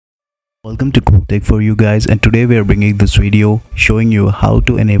Welcome to Cool Tech for you guys, and today we are bringing this video showing you how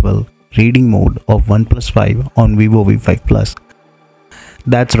to enable reading mode of Oneplus 5 on Vivo V5 Plus.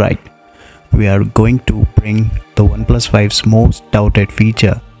 That's right, we are going to bring the Oneplus 5's most touted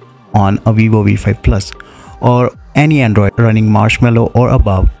feature on a Vivo V5 Plus or any Android running Marshmallow or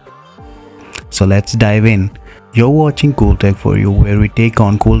above. So let's dive in. You're watching Cool Tech for you, where we take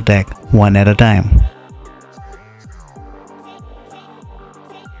on cool tech one at a time.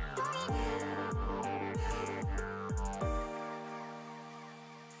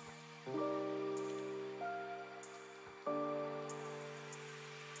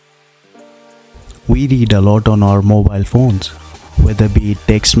 We read a lot on our mobile phones, whether be it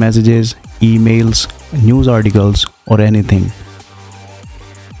text messages, emails, news articles or anything.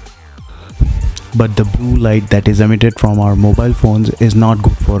 But the blue light that is emitted from our mobile phones is not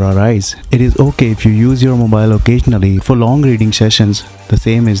good for our eyes. It is okay if you use your mobile occasionally. For long reading sessions, the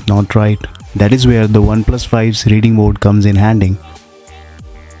same is not right. That is where the Oneplus 5's reading mode comes in handy.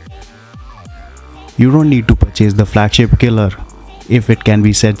 You don't need to purchase the flagship killer, if it can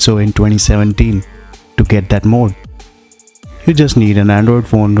be said so, in 2017 to get that mode. You just need an Android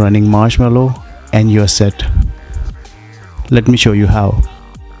phone running Marshmallow and you're set. Let me show you how.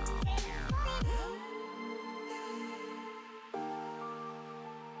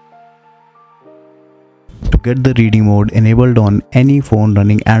 To get the reading mode enabled on any phone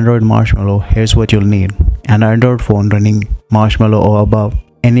running Android Marshmallow, here's what you'll need. An Android phone running Marshmallow or above,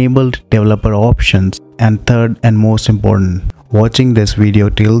 enabled developer options, and third and most important, watching this video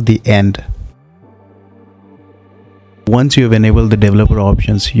till the end. Once you have enabled the developer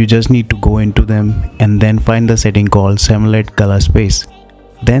options, you just need to go into them and then find the setting called simulate color space.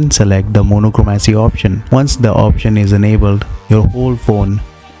 Then select the monochromacy option. Once the option is enabled, your whole phone,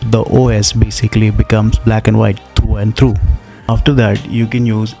 the OS, basically becomes black and white through and through. After that, you can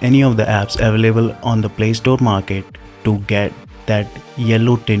use any of the apps available on the Play Store market to get that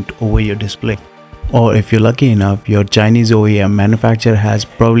yellow tint over your display. Or if you're lucky enough, your Chinese OEM manufacturer has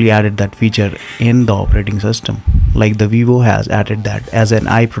probably added that feature in the operating system, like the Vivo has added that as an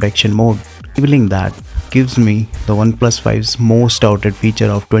eye protection mode. Enabling that gives me the Oneplus 5's most touted feature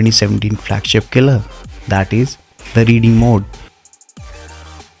of 2017 flagship killer, that is the reading mode.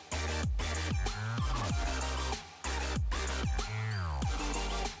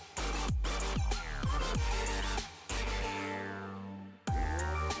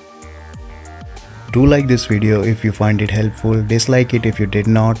 Do like this video if you find it helpful, dislike it if you did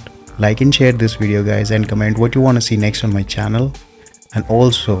not. Like and share this video guys, and comment what you want to see next on my channel. And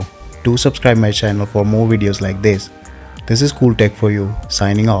also, do subscribe my channel for more videos like this. This is Cool Tech for you,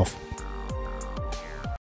 signing off.